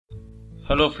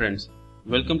Hello friends,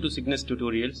 welcome to Cygnus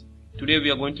Tutorials. Today we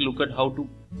are going to look at how to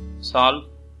solve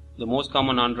the most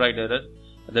common Android error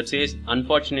that says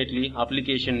unfortunately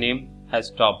application name has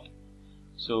stopped.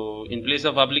 So in place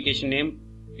of application name,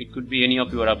 it could be any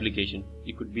of your application.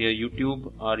 It could be a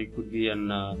YouTube or it could be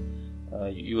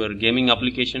your gaming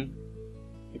application.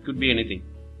 It could be anything.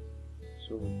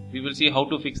 So we will see how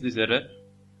to fix this error.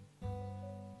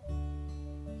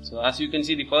 So as you can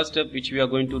see, the first step which we are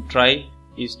going to try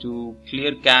is to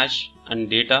clear cache and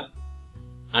data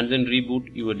and then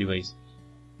reboot your device.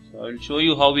 So I will show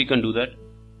you how we can do that.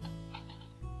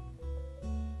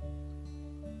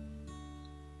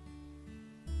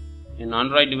 In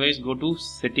Android device, go to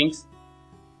settings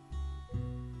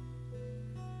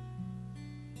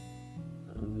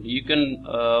and you can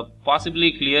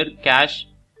possibly clear cache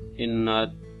in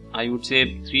I would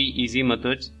say 3 easy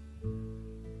methods.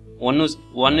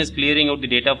 One is clearing out the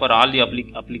data for all the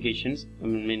applications. I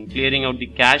mean clearing out the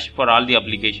cache for all the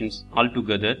applications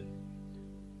altogether,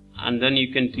 and then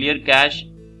you can clear cache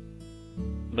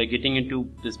by getting into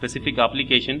the specific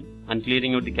application and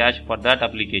clearing out the cache for that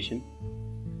application.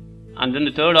 And then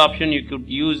the third option, you could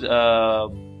use an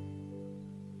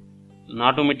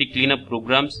automatic cleanup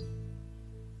programs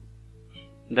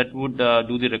that would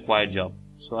do the required job.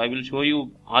 So I will show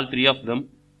you all 3 of them.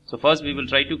 So first we will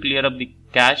try to clear up the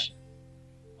cache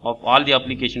of all the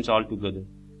applications altogether.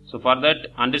 So for that,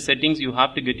 under settings you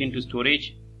have to get into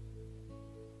storage,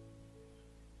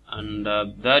 and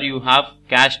there you have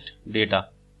cached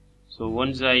data. So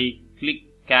once I click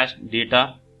cached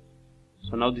data,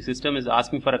 so now the system is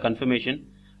asking for a confirmation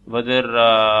whether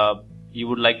you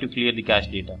would like to clear the cache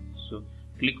data. So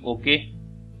click OK.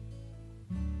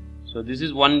 So this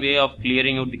is one way of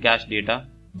clearing out the cache data.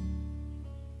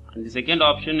 And the second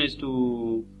option is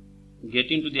to get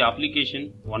into the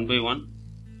application one by one.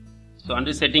 So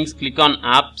under settings, click on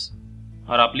apps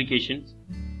or applications,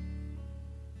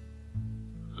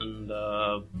 and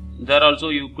there also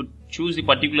you could choose the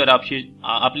particular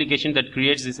application that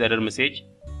creates this error message.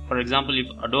 For example, if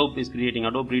Adobe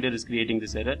Reader is creating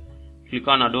this error, click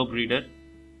on Adobe Reader,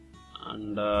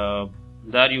 and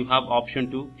there you have option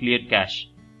to clear cache.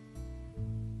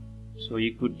 So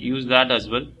you could use that as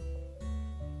well.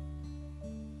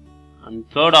 And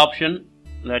third option,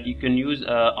 that you can use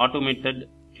automated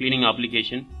cleaning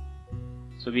application.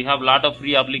 So we have a lot of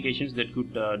free applications that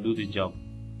could do this job.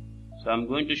 So I'm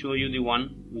going to show you the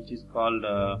one which is called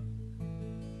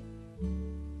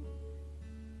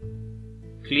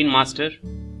Clean Master.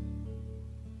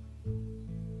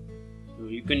 So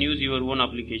you can use your own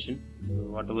application,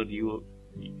 whatever you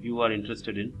are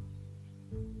interested in.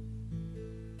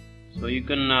 So you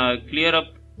can clear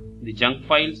up the junk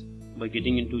files by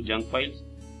getting into junk files.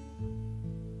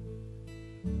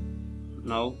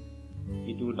 Now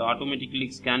it would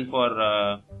automatically scan for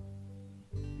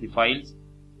the files,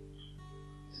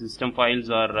 system files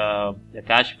or the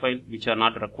cache file which are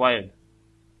not required.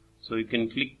 So you can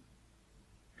click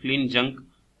clean junk.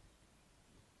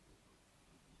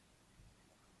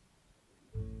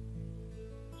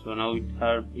 So now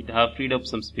it have freed up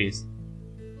some space.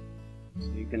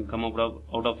 So you can come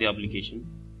out of the application.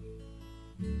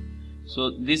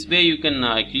 So this way you can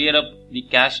clear up the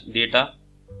cache data.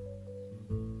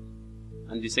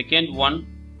 And the second one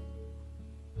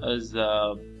is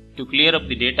to clear up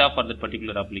the data for that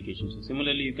particular application. So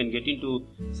similarly, you can get into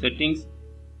settings,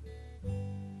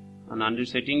 and under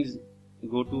settings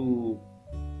go to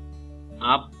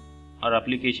app or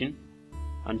application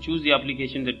and choose the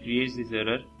application that creates this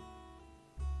error.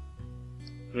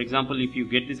 For example, if you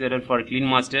get this error for Clean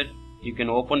Master, you can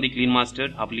open the Clean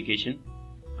Master application,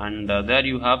 and there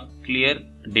you have clear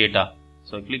data.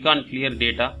 So click on clear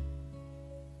data,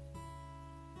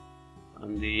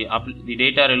 and the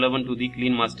data relevant to the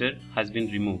Clean Master has been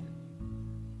removed.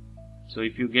 So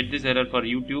if you get this error for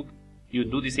YouTube, you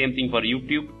do the same thing for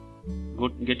YouTube.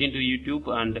 Get into YouTube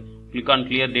and click on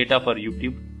clear data for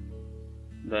YouTube,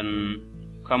 then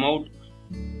come out.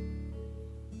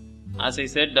 As I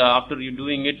said, after you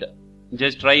doing it,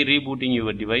 just try rebooting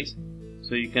your device.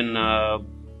 So you can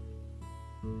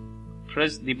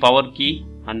press the power key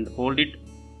and hold it,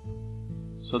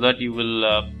 so that you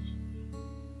will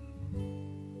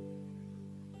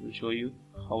show you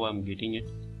how I'm getting it.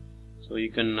 So you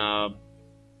can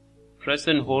press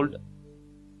and hold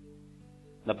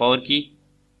the power key,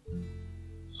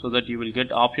 so that you will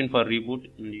get option for reboot,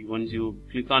 and once you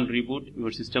click on reboot,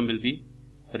 your system will be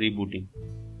rebooting.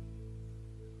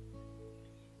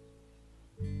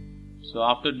 So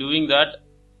after doing that,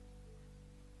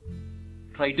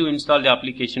 try to install the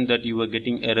application that you were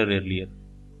getting error earlier.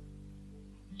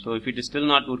 So if it is still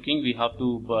not working, we have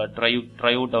to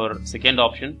try out our second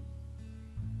option.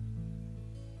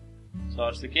 So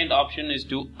our second option is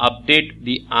to update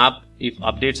the app if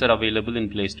updates are available in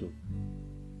Play Store.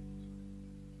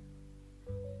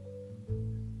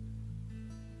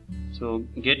 So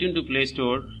get into Play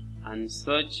Store and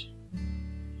search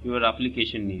your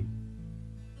application name.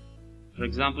 For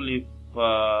example, if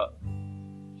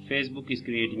Facebook is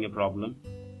creating a problem,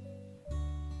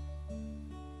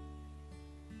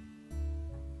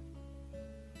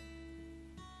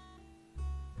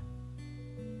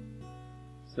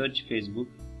 search Facebook.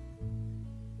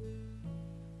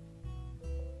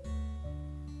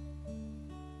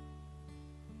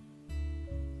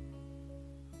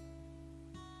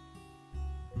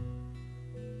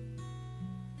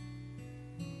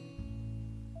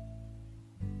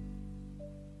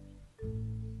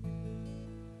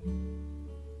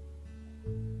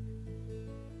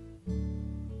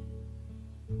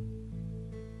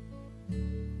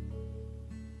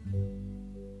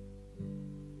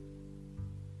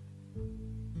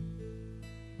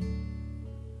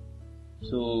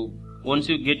 So once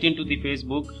you get into the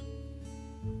Facebook,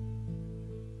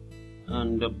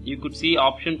 and you could see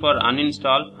option for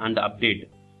uninstall and update.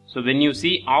 So when you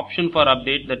see option for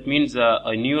update, that means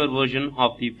a newer version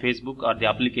of the Facebook or the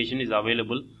application is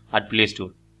available at Play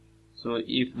Store. So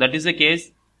if that is the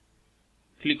case,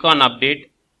 click on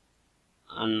update,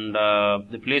 and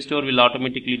the Play Store will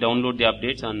automatically download the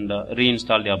updates and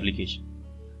reinstall the application.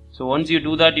 So once you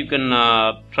do that, you can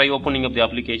try opening up the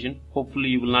application. Hopefully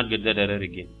you will not get that error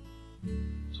again.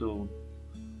 So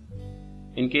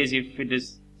in case if it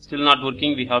is still not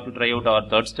working, we have to try out our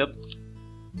third step.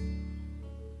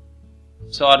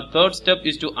 So our third step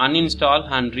is to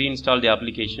uninstall and reinstall the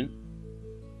application.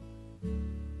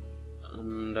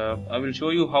 And I will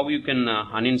show you how you can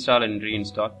uninstall and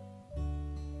reinstall.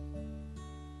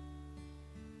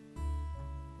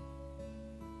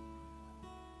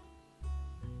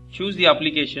 Choose the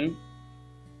application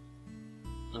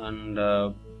and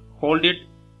hold it.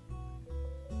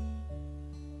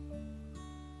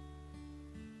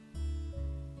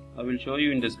 I will show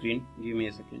you in the screen. Give me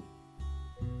a second.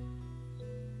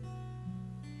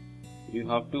 You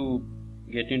have to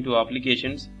get into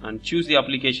applications and choose the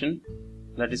application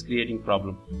that is creating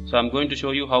problem. So I'm going to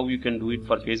show you how you can do it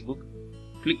for Facebook.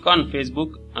 Click on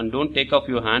Facebook and don't take off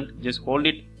your hand. Just hold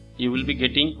it. You will be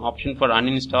getting option for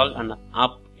uninstall and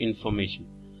app information.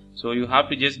 So you have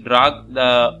to just drag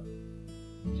the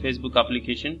Facebook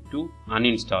application to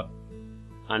uninstall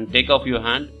and take off your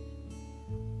hand.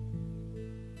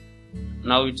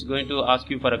 Now it's going to ask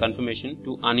you for a confirmation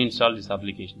to uninstall this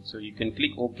application. So you can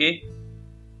click OK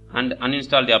and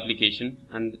uninstall the application,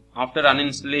 and after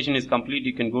uninstallation is complete,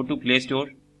 you can go to Play Store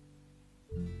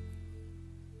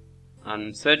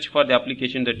and search for the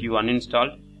application that you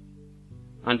uninstalled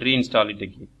and reinstall it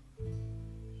again.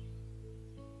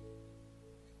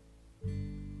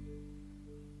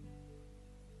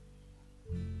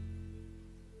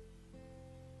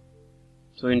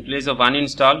 So in place of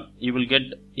uninstall, you will get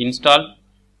install,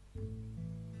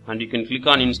 and you can click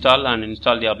on install and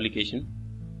install the application.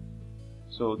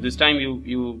 So this time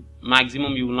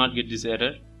maximum you will not get this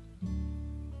error.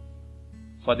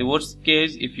 For the worst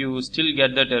case, if you still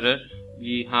get that error,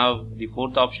 we have the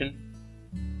fourth option,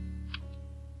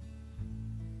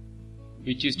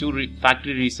 which is to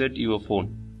factory reset your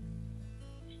phone.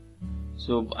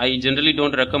 So I generally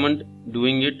don't recommend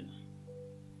doing it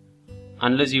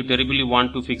unless you terribly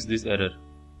want to fix this error.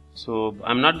 So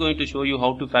I'm not going to show you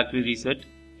how to factory reset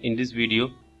in this video.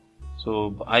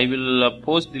 So I will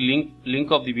post the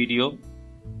link of the video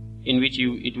in which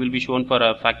it will be shown for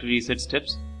factory reset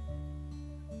steps.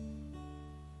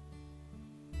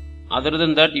 Other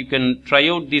than that, you can try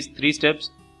out these 3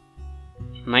 steps.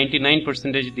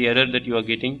 99% the error that you are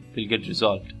getting will get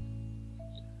resolved.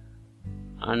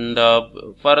 And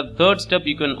for a third step,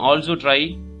 you can also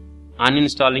try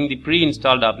uninstalling the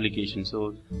pre-installed application.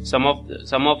 So some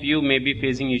of you may be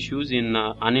facing issues in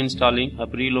uninstalling a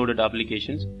preloaded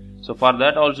applications. So for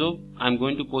that also, I'm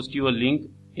going to post you a link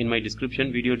in my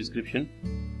video description.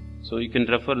 So you can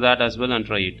refer that as well and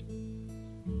try it.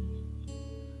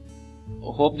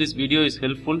 Hope this video is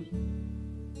helpful.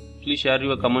 Please share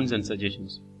your comments and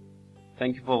suggestions.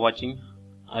 Thank you for watching.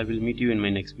 I will meet you in my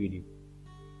next video.